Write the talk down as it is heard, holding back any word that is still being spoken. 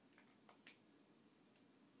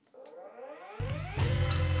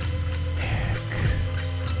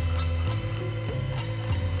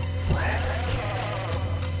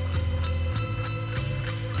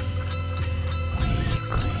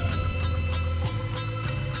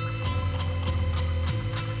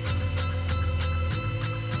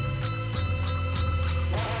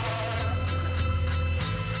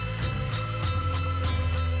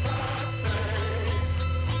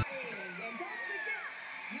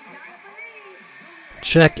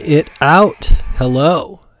Check it out.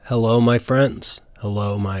 Hello. Hello, my friends.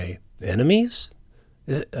 Hello, my enemies.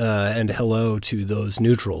 And hello to those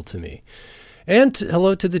neutral to me. And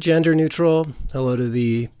hello to the gender neutral. Hello to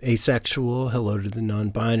the asexual. Hello to the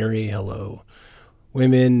non-binary. Hello,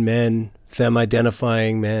 women, men,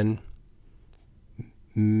 femme-identifying men,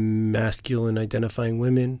 masculine-identifying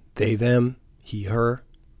women, they, them, he, her,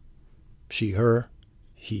 she, her,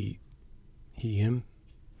 he, him,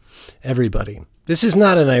 everybody. This is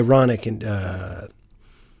not an ironic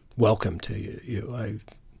welcome to you. I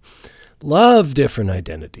love different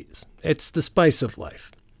identities. It's the spice of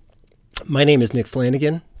life. My name is Nick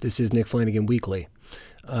Flanagan. This is Nick Flanagan Weekly.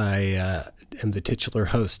 I am the titular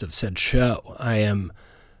host of said show. I am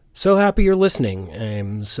so happy you're listening.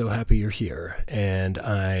 I'm so happy you're here. And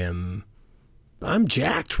I'm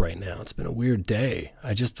jacked right now. It's been a weird day.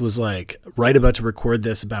 I just was like right about to record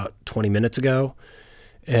this about 20 minutes ago.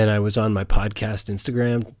 And I was on my podcast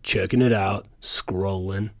Instagram, checking it out,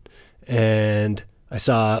 scrolling. And I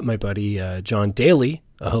saw my buddy John Daly,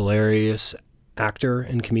 a hilarious actor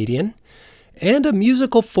and comedian, and a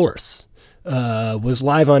musical force, was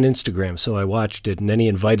live on Instagram. So I watched it, and then he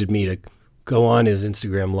invited me to go on his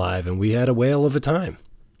Instagram live, and we had a whale of a time.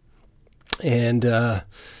 And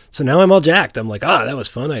so now I'm all jacked. I'm like, that was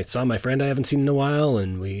fun. I saw my friend I haven't seen in a while,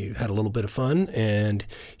 and we had a little bit of fun. And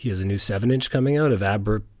he has a new 7-inch coming out of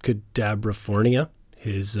Abracadabrafornia,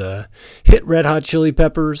 his hit Red Hot Chili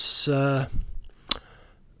Peppers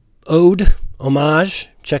homage.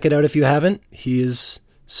 Check it out if you haven't. He is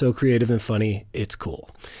so creative and funny. It's cool.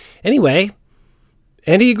 Anyway,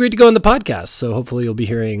 and he agreed to go on the podcast, so hopefully you'll be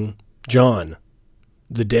hearing John,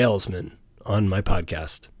 the Dalesman, on my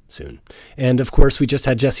podcast soon. And of course, we just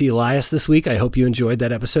had Jesse Elias this week. I hope you enjoyed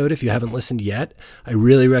that episode. If you haven't listened yet, I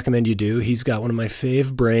really recommend you do. He's got one of my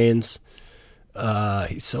fave brains.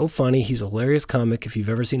 He's so funny. He's a hilarious comic. If you've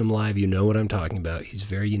ever seen him live, you know what I'm talking about. He's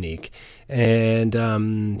very unique. And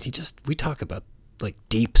we talk about like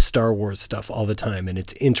deep Star Wars stuff all the time, and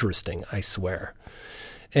it's interesting, I swear.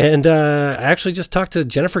 And I actually just talked to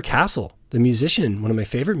Jennifer Castle, the musician, one of my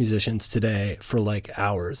favorite musicians today, for like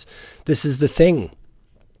hours. This is the thing.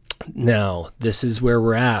 Now, this is where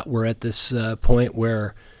we're at. We're at this point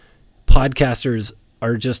where podcasters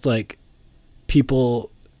are just like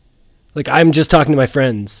people, like I'm just talking to my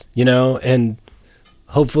friends, and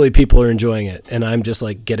hopefully people are enjoying it. And I'm just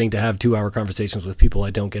like getting to have 2-hour conversations with people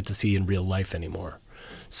I don't get to see in real life anymore.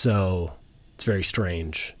 So it's very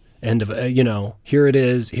strange. And, here it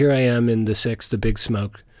is. Here I am in the 6th, the Big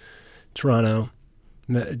Smoke, Toronto,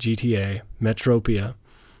 GTA, Metropia.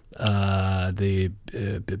 The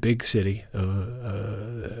big city,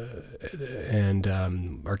 and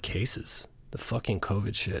our cases. The fucking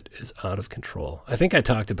COVID shit is out of control. I think I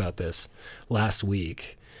talked about this last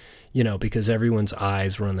week, because everyone's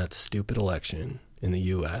eyes were on that stupid election in the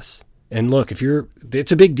U.S. And look,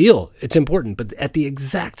 it's a big deal. It's important. But at the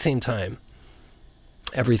exact same time,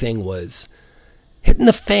 everything was hitting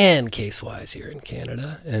the fan case-wise here in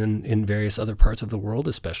Canada and in various other parts of the world,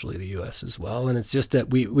 especially the U.S. as well. And it's just that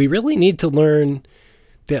we really need to learn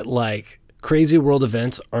that, like, crazy world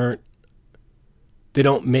events they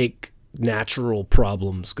don't make natural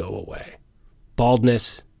problems go away.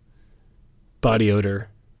 Baldness, body odor,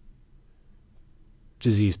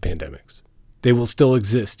 disease pandemics. They will still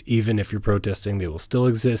exist even if you're protesting. They will still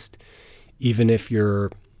exist even if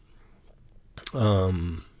you're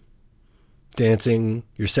dancing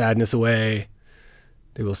your sadness away.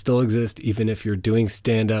 They will still exist even if you're doing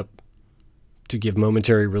stand-up to give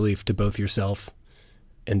momentary relief to both yourself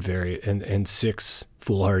and 6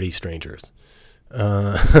 foolhardy strangers.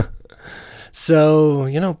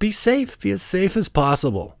 So, be safe. Be as safe as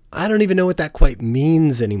possible. I don't even know what that quite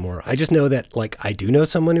means anymore. I just know that, like, I do know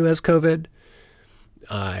someone who has COVID.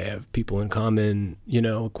 I have people in common,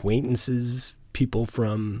 acquaintances, people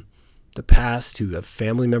from the past who have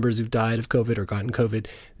family members who've died of COVID or gotten COVID.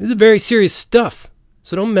 This is very serious stuff.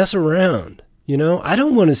 So don't mess around. I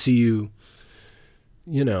don't want to see you,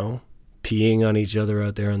 peeing on each other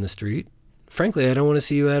out there on the street. Frankly, I don't want to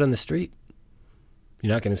see you out on the street.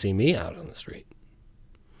 You're not going to see me out on the street.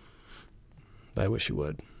 I wish you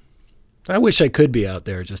would. I wish I could be out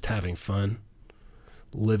there just having fun,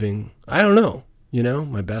 living, I don't know,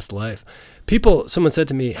 my best life. Someone said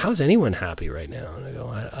to me, how's anyone happy right now? And I go,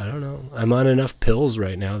 I don't know. I'm on enough pills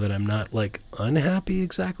right now that I'm not like unhappy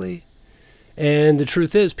exactly. And the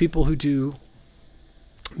truth is, people who do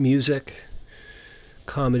music,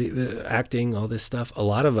 comedy, acting, all this stuff, a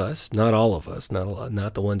lot of us, not all of us,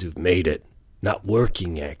 not the ones who've made it, not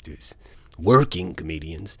working actors, working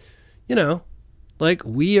comedians, like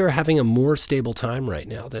we are having a more stable time right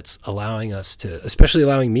now that's allowing us to, especially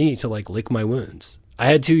allowing me to like lick my wounds. I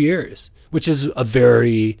had 2 years, which is a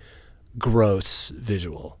very gross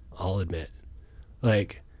visual, I'll admit.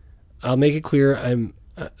 Like, I'll make it clear,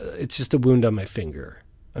 it's just a wound on my finger.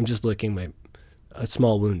 I'm just licking a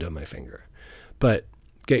small wound on my finger. But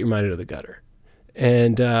get your mind out of the gutter.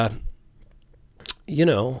 And,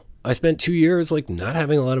 I spent 2 years like not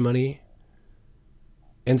having a lot of money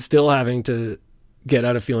and still having to get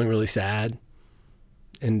out of feeling really sad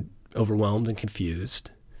and overwhelmed and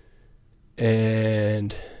confused.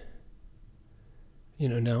 And,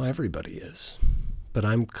 now everybody is. But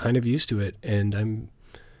I'm kind of used to it, and I'm,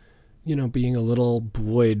 being a little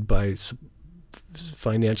buoyed by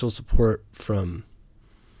financial support from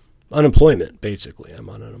unemployment, basically. I'm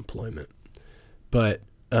on unemployment. But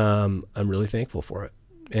I'm really thankful for it.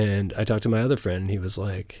 And I talked to my other friend, and he was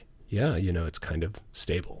like, yeah, it's kind of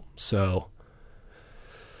stable. So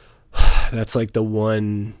that's like the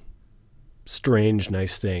one strange,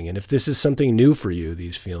 nice thing. And if this is something new for you,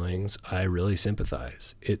 these feelings, I really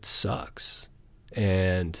sympathize. It sucks.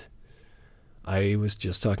 And I was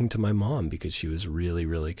just talking to my mom because she was really,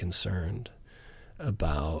 really concerned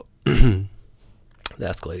about the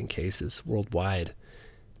escalating cases worldwide.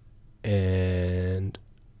 And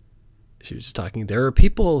she was just talking, there are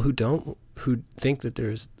people who think that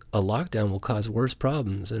there's a lockdown will cause worse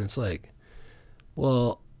problems. And it's like,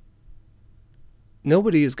 well,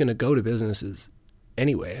 nobody is going to go to businesses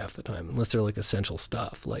anyway half the time, unless they're like essential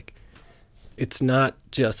stuff. Like, it's not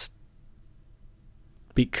just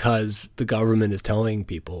because the government is telling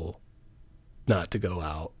people not to go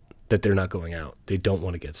out that they're not going out. They don't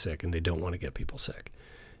want to get sick, and they don't want to get people sick.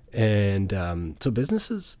 And so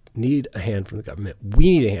businesses need a hand from the government.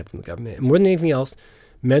 We need a hand from the government. And more than anything else,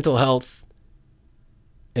 mental health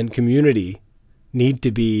and community need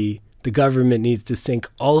to be, the government needs to sink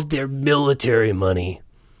all of their military money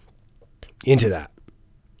into that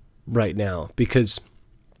right now, because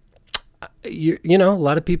a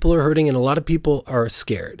lot of people are hurting and a lot of people are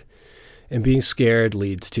scared, and being scared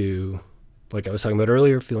leads to, like I was talking about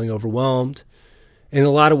earlier, feeling overwhelmed. In a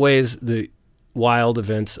lot of ways, the wild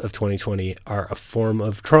events of 2020 are a form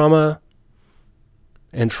of trauma,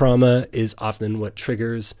 and trauma is often what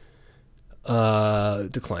triggers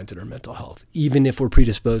declines in our mental health. Even if we're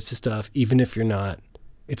predisposed to stuff, even if you're not,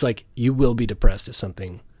 it's like you will be depressed if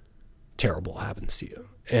something terrible happens to you.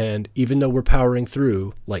 And even though we're powering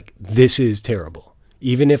through, like, this is terrible.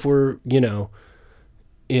 Even if we're,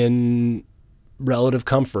 in relative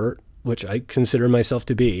comfort, which I consider myself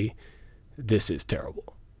to be, this is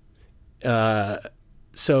terrible.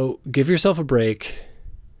 So give yourself a break.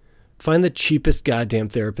 Find the cheapest goddamn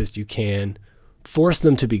therapist you can. Force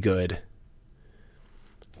them to be good.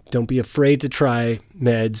 Don't be afraid to try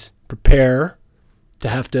meds. Prepare to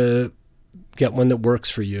have to get one that works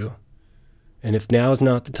for you. And if now is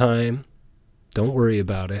not the time, don't worry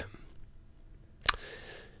about it.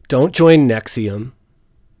 Don't join Nexium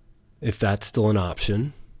if that's still an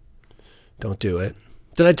option. Don't do it.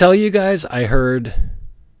 Did I tell you guys I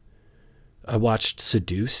watched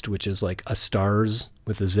Seduced, which is like a Stars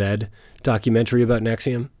with a Z documentary about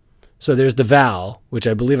Nexium. So there's The Vow, which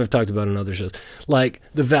I believe I've talked about on other shows. Like,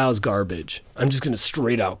 The Vow's garbage. I'm just going to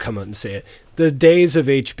straight out come out and say it. The days of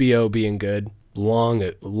HBO being good, long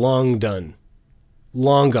done.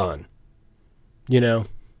 Long gone.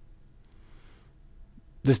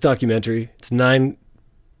 This documentary, it's 9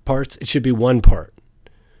 parts. It should be 1 part.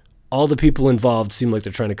 All the people involved seem like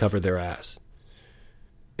they're trying to cover their ass.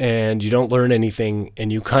 And you don't learn anything,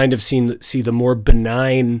 and you kind of see the more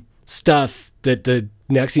benign stuff that the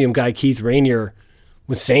Nexium guy Keith Rainier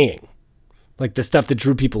was saying. Like the stuff that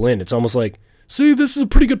drew people in. It's almost like, see, this is a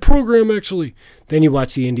pretty good program, actually. Then you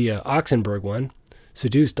watch the India Oxenberg one,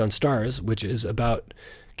 Seduced on Stars, which is about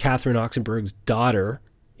Catherine Oxenberg's daughter,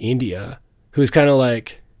 India, who's kind of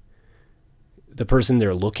like the person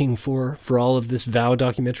they're looking for all of this Vow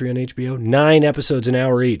documentary on HBO. 9 episodes, an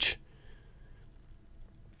hour each.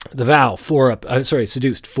 The Vow,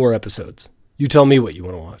 Seduced, 4 episodes. You tell me what you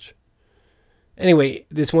want to watch. Anyway,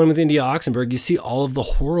 this one with India Oxenberg, you see all of the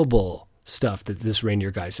horrible stuff that this Rainier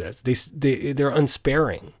guy says. They're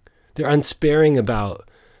unsparing. They're unsparing about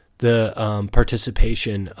the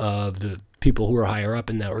participation of the people who are higher up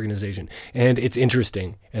in that organization. And it's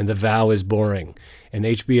interesting. And The Vow is boring. And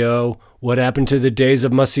HBO, what happened to the days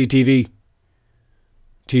of must-see TV?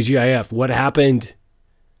 TGIF, what happened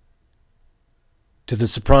to the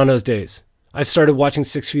Sopranos days? I started watching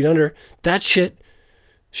 6 Feet Under. That shit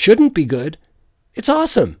shouldn't be good. It's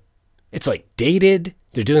awesome. It's like dated.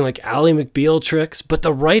 They're doing like Ally McBeal tricks, but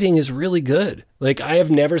the writing is really good. Like, I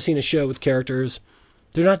have never seen a show with characters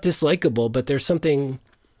They're not dislikable, but there's something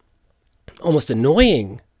almost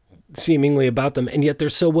annoying seemingly about them, and yet they're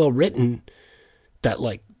so well written that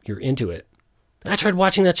like you're into it. I tried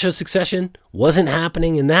watching that show Succession, wasn't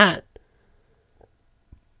happening in that.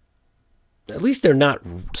 At least they're not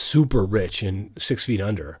super rich in 6 Feet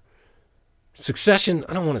Under. Succession,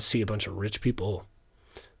 I don't want to see a bunch of rich people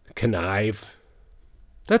connive.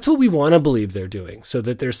 That's what we want to believe they're doing, so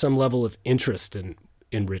that there's some level of interest in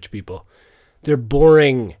rich people. They're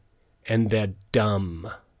boring and they're dumb.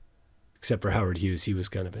 Except for Howard Hughes, he was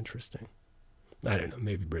kind of interesting. I don't know,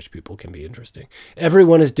 maybe rich people can be interesting.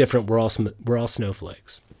 Everyone is different. We're all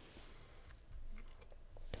snowflakes.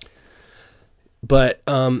 But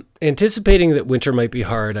anticipating that winter might be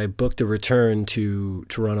hard, I booked a return to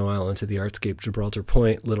Toronto Island, to the Artscape Gibraltar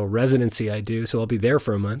Point little residency I do. So I'll be there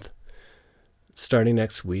for a month, starting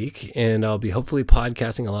next week. And I'll be hopefully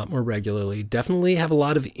podcasting a lot more regularly. Definitely have a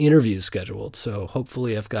lot of interviews scheduled. So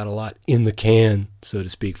hopefully I've got a lot in the can, so to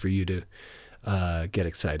speak, for you to get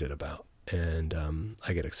excited about. And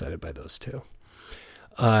I get excited by those too.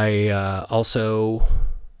 I also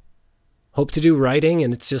hope to do writing,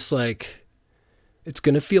 and it's just like, it's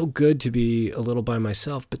going to feel good to be a little by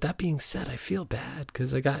myself. But that being said, I feel bad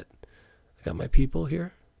because I got my people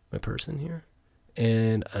here, my person here,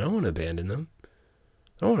 and I don't want to abandon them. I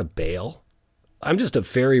don't want to bail. I'm just a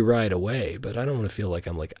ferry ride away, but I don't want to feel like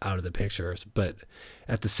I'm like out of the picture. But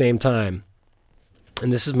at the same time,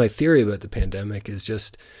 and this is my theory about the pandemic, is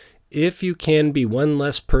just if you can be one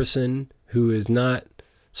less person who is not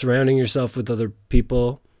surrounding yourself with other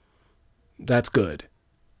people, that's good.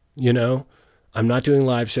 You know, I'm not doing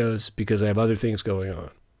live shows because I have other things going on.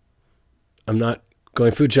 I'm not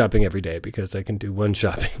going food shopping every day because I can do one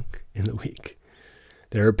shopping in the week.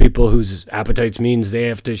 There are people whose appetites means they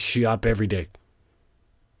have to shop every day.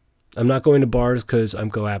 I'm not going to bars because I'm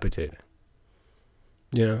cohabitating.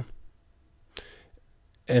 You know?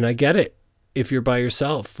 And I get it. If you're by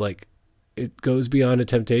yourself, like, it goes beyond a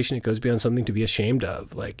temptation. It goes beyond something to be ashamed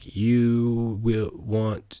of. Like, you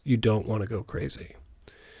don't want to go crazy.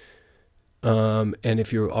 And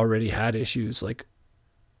if you already had issues, like,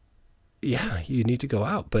 yeah, you need to go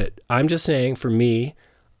out. But I'm just saying, for me,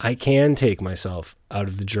 I can take myself out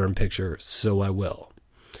of the germ picture, so I will.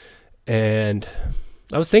 And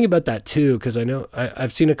I was thinking about that too, because I know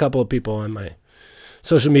I've seen a couple of people in my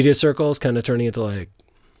social media circles kind of turning into, like,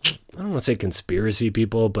 I don't want to say conspiracy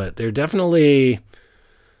people, but they're definitely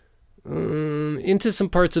into some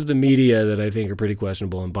parts of the media that I think are pretty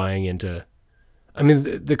questionable and buying into. I mean,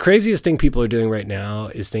 the craziest thing people are doing right now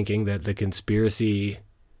is thinking that the conspiracy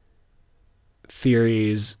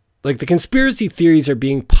theories are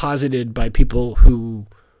being posited by people who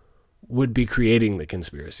would be creating the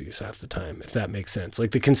conspiracies half the time, if that makes sense. Like,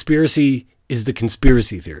 the conspiracy is the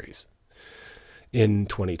conspiracy theories in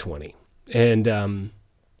 2020. And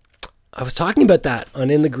I was talking about that on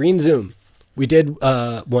In the Green Zoom. We did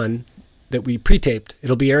one that we pre-taped.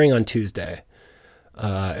 It'll be airing on Tuesday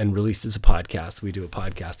and released as a podcast. We do a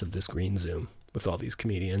podcast of this Green Zoom with all these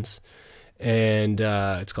comedians. And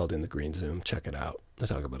it's called In the Green Zoom. Check it out. I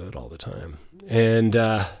talk about it all the time. And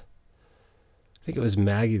I think it was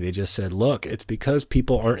Maggie. They just said, look, it's because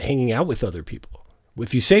people aren't hanging out with other people.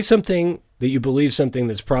 If you say something that you believe something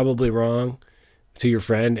that's probably wrong to your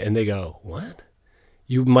friend and they go, what?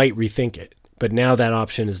 You might rethink it. But now that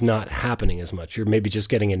option is not happening as much. You're maybe just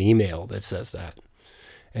getting an email that says that.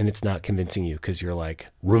 And it's not convincing you because you're like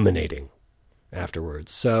ruminating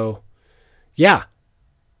afterwards. So, yeah.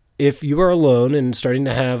 If you are alone and starting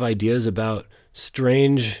to have ideas about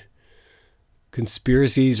strange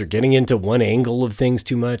conspiracies or getting into one angle of things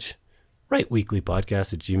too much, write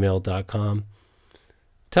weeklypodcast@gmail.com.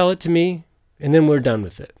 Tell it to me, and then we're done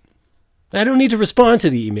with it. I don't need to respond to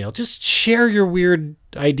the email. Just share your weird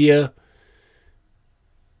idea.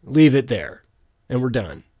 Leave it there, and we're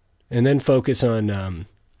done. And then focus on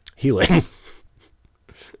healing.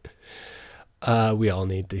 We all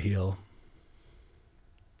need to heal.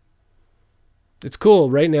 It's cool.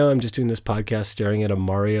 Right now, I'm just doing this podcast staring at a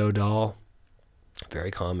Mario doll. Very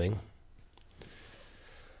calming.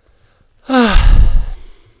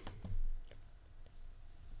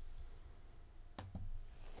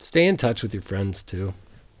 Stay in touch with your friends, too.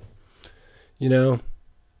 You know,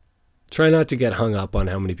 try not to get hung up on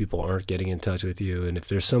how many people aren't getting in touch with you. And if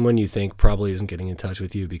there's someone you think probably isn't getting in touch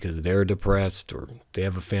with you because they're depressed or they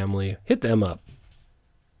have a family, hit them up.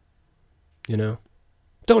 You know?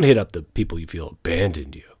 Don't hit up the people you feel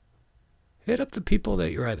abandoned you. Hit up the people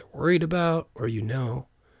that you're either worried about or you know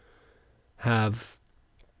have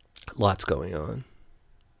lots going on.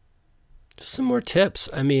 Just some more tips.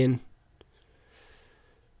 I mean,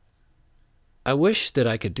 I wish that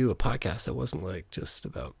I could do a podcast that wasn't like just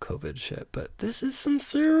about COVID shit, but this is some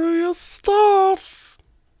serious stuff.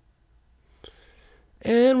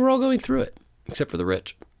 And we're all going through it, except for the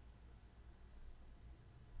rich.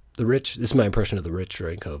 The rich, this is my impression of the rich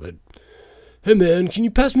during COVID. Hey man, can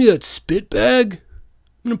you pass me that spit bag?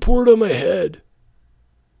 I'm going to pour it on my head.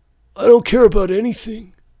 I don't care about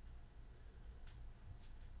anything.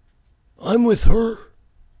 I'm with her.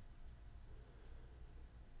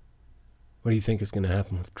 What do you think is going to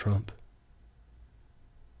happen with Trump?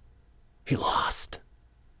 He lost.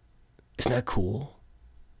 Isn't that cool?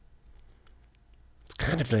 It's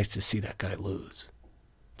kind of nice to see that guy lose.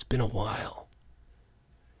 It's been a while.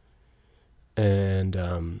 And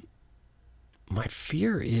my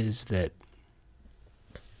fear is that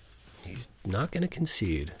he's not going to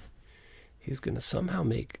concede. He's going to somehow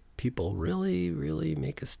make people really, really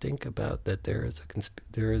make a stink about that there is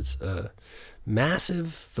a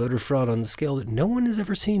massive voter fraud on the scale that no one has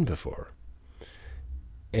ever seen before.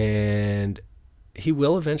 And he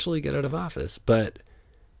will eventually get out of office, but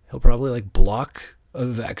he'll probably like block a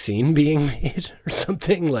vaccine being made or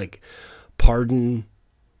something, like pardon,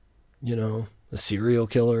 a serial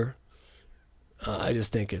killer. I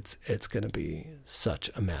just think it's going to be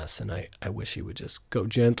such a mess, and I wish he would just go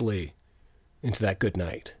gently into that good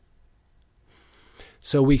night.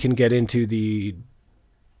 So we can get into the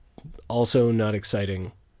also not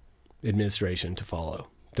exciting administration to follow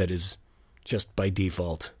that is just by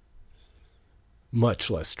default much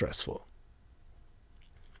less stressful.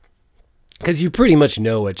 Because you pretty much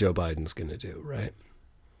know what Joe Biden's going to do, right?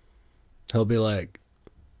 He'll be like,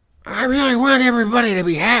 I really want everybody to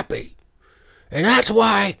be happy. And that's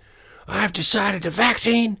why I've decided the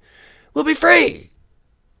vaccine will be free.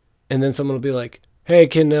 And then someone will be like, hey,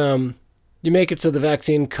 can you make it so the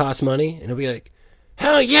vaccine costs money? And he'll be like,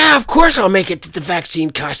 hell yeah, of course I'll make it that the vaccine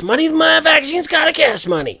costs money. My vaccine's got to cost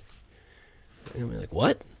money. And he'll be like,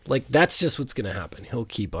 what? Like, that's just what's going to happen. He'll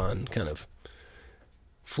keep on kind of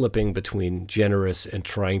flipping between generous and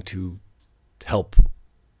trying to help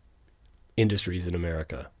industries in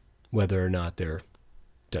America, whether or not they're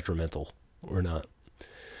detrimental or not.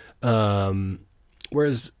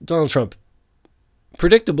 Whereas Donald Trump,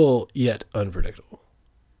 predictable yet unpredictable.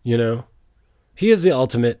 He is the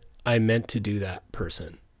ultimate I meant to do that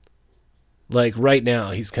person. Like right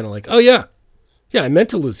now, he's kind of like, oh yeah, I meant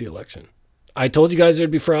to lose the election. I told you guys there'd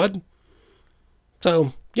be fraud.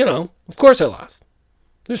 So, of course I lost.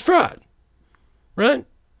 There's fraud, right?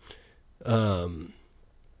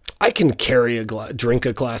 I can carry drink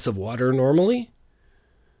a glass of water normally.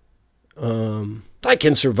 I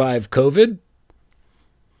can survive COVID.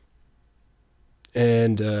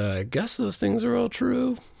 And I guess those things are all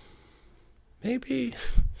true. Maybe.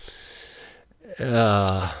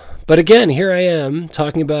 But again, here I am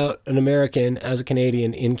talking about an American as a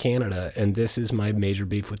Canadian in Canada. And this is my major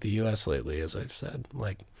beef with the U.S. lately, as I've said.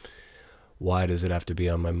 Like, why does it have to be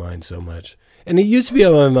on my mind so much? And it used to be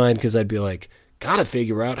on my mind because I'd be like, gotta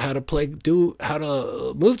figure out how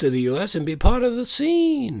to move to the U.S. and be part of the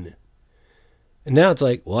scene. And now it's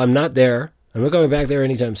like, well, I'm not there. I'm not going back there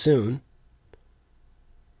anytime soon.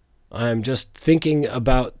 I'm just thinking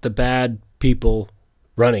about the bad people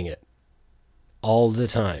running it all the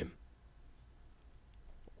time.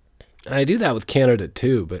 I do that with Canada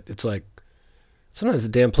too, but it's like, sometimes the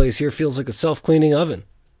damn place here feels like a self-cleaning oven.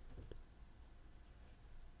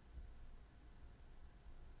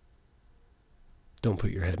 Don't put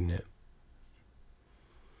your head in it.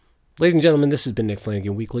 Ladies and gentlemen, this has been Nick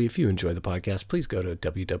Flanagan Weekly. If you enjoy the podcast, please go to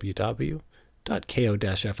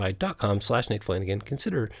www.ko-fi.com/Nick Flanagan.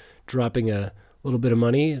 Consider dropping a little bit of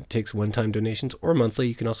money. It takes one-time donations or monthly.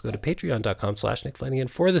 You can also go to patreon.com/Nick Flanagan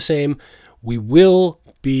for the same. We will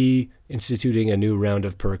be instituting a new round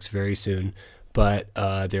of perks very soon, but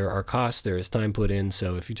there are costs. There is time put in.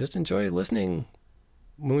 So if you just enjoy listening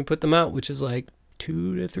when we put them out, which is like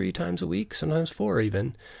 2 to 3 times a week, sometimes 4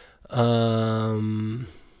 even,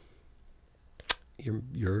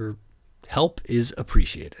 your help is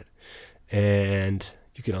appreciated. And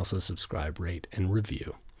you can also subscribe, rate, and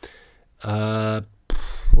review.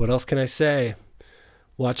 What else can I say?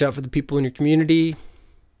 Watch out for the people in your community.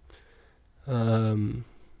 Be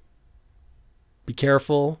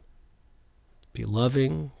careful. Be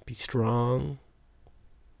loving. Be strong.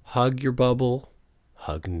 Hug your bubble.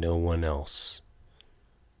 Hug no one else.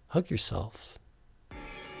 Hug yourself.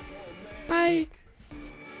 Bye.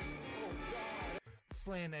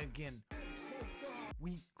 Flanagan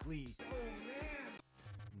Weekly.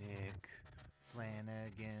 Nick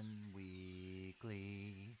Flanagan Weekly.